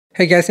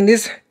Hey guys, in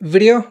this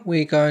video,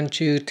 we're going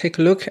to take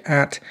a look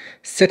at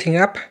setting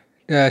up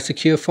the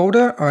secure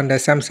folder on the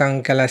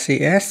Samsung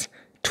Galaxy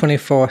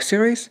S24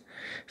 series.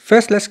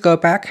 First, let's go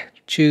back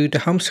to the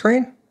home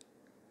screen,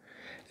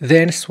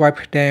 then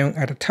swipe down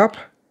at the top,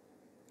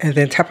 and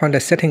then tap on the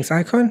settings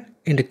icon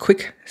in the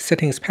quick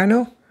settings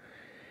panel.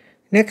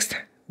 Next,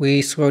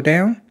 we scroll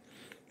down,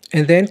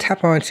 and then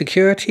tap on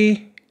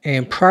security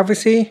and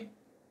privacy.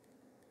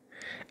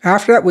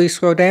 After that, we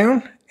scroll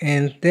down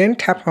and then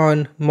tap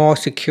on more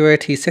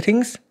security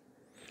settings.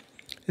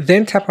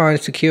 Then tap on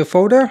secure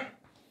folder.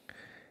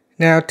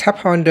 Now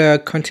tap on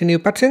the continue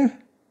button.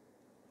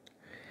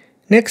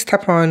 Next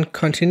tap on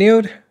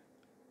continued.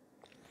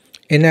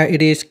 And now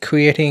it is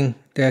creating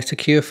the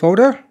secure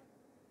folder.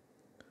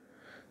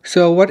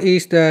 So what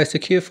is the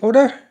secure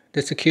folder?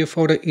 The secure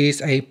folder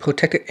is a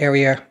protected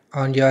area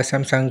on your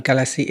Samsung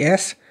Galaxy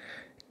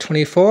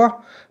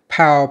S24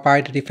 powered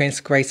by the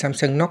defense-grade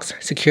Samsung Knox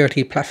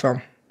security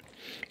platform.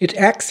 It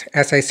acts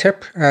as a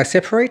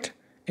separate,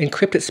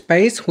 encrypted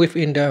space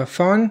within the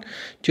phone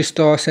to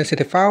store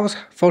sensitive files,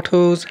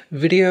 photos,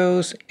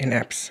 videos, and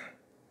apps.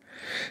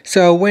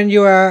 So when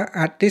you are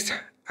at this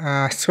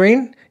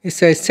screen, it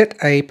says set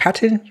a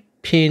pattern,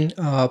 PIN,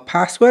 or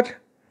password.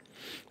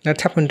 Now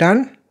tap on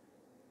done.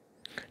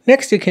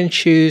 Next, you can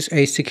choose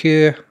a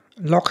secure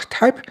lock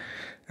type,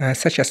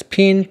 such as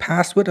PIN,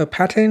 password, or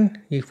pattern.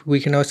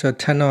 We can also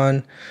turn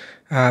on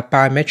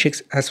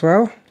biometrics as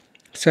well.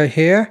 So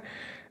here,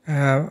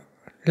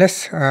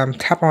 let's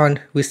tap on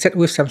reset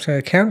with Samsung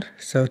account.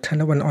 So turn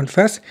that one on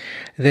first.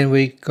 Then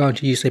we're going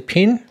to use a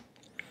PIN.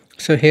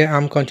 So here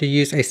I'm going to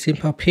use a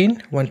simple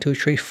PIN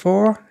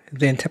 1234.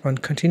 Then tap on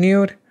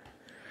continued.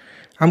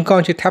 I'm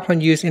going to tap on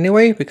use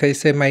anyway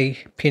because my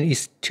PIN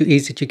is too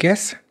easy to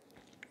guess.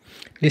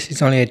 This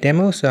is only a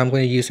demo, so I'm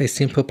going to use a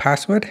simple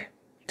password.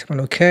 Tap on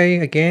OK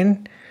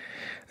again.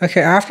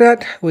 Okay, after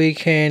that we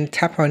can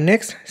tap on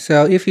next.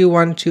 So if you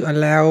want to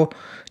allow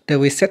the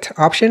reset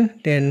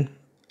option, then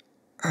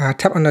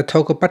tap on the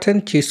toggle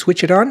button to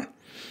switch it on.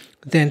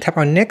 Then tap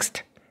on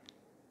next.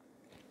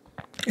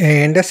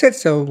 And that's it.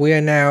 So we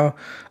are now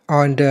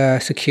on the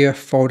secure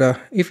folder.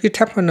 If you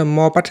tap on the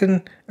more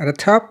button at the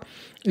top,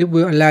 it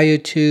will allow you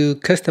to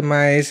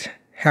customize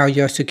how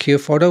your secure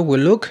folder will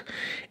look.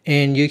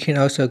 And you can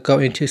also go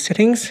into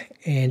settings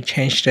and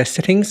change the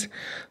settings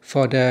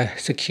for the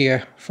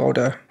secure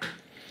folder.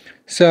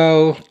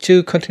 So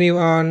to continue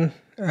on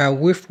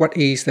with what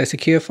is the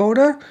secure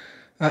folder,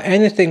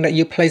 anything that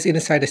you place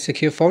inside the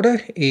secure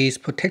folder is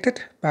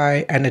protected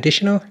by an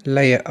additional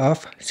layer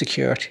of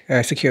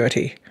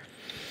security.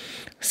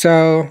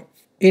 So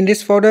in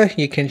this folder,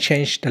 you can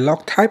change the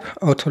lock type,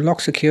 auto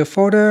lock secure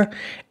folder,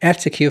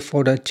 add secure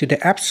folder to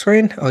the app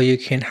screen, or you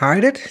can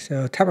hide it.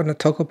 So tap on the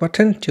toggle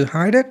button to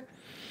hide it.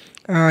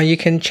 You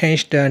can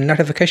change the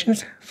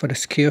notifications for the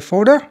secure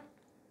folder.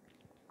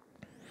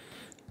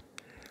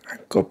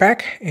 Go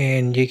back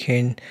and you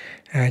can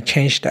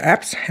change the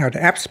apps, how the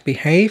apps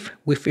behave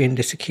within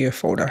the secure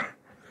folder.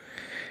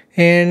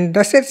 And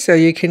that's it. So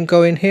you can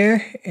go in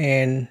here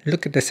and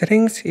look at the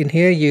settings. In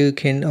here you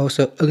can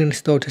also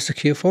uninstall the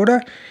secure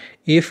folder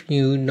if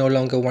you no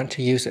longer want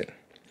to use it.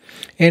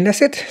 And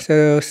that's it.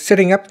 So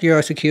setting up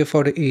your secure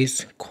folder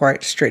is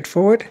quite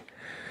straightforward.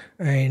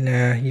 And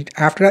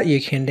after that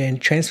you can then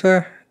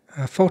transfer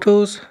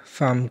photos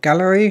from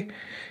gallery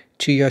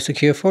to your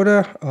secure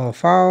folder or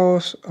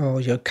files or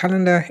your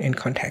calendar and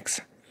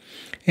contacts.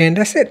 And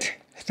that's it.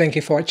 Thank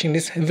you for watching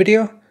this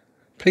video.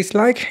 Please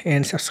like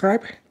and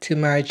subscribe to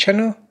my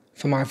channel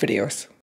for more videos.